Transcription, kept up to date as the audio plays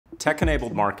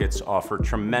Tech-enabled markets offer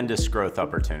tremendous growth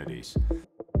opportunities.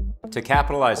 To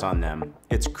capitalize on them,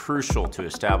 it's crucial to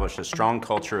establish a strong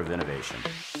culture of innovation.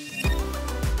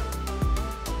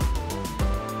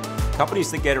 Companies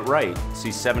that get it right see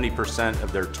 70%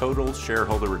 of their total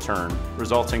shareholder return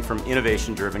resulting from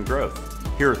innovation-driven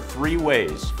growth. Here are 3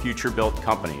 ways future-built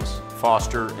companies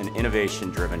foster an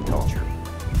innovation-driven culture.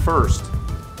 First,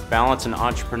 balance an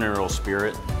entrepreneurial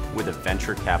spirit with a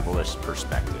venture capitalist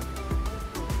perspective.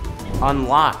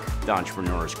 Unlock the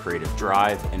entrepreneur's creative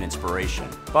drive and inspiration,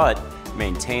 but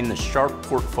maintain the sharp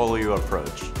portfolio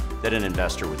approach that an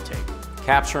investor would take.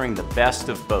 Capturing the best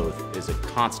of both is a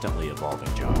constantly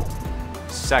evolving job.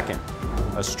 Second,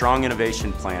 a strong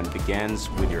innovation plan begins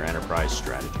with your enterprise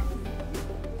strategy.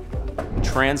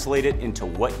 Translate it into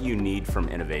what you need from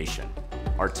innovation.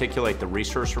 Articulate the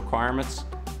resource requirements,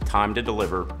 time to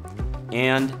deliver,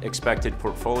 and expected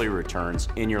portfolio returns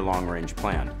in your long-range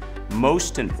plan.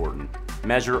 Most important,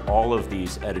 measure all of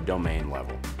these at a domain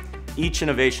level. Each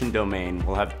innovation domain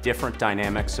will have different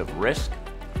dynamics of risk,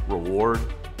 reward,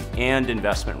 and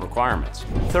investment requirements.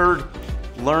 Third,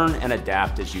 learn and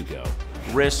adapt as you go.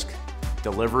 Risk,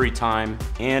 delivery time,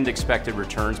 and expected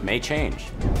returns may change.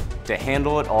 To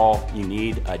handle it all, you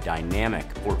need a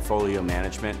dynamic portfolio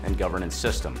management and governance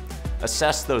system.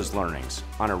 Assess those learnings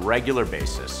on a regular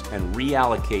basis and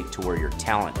reallocate to where your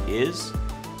talent is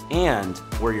and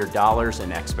where your dollars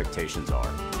and expectations are.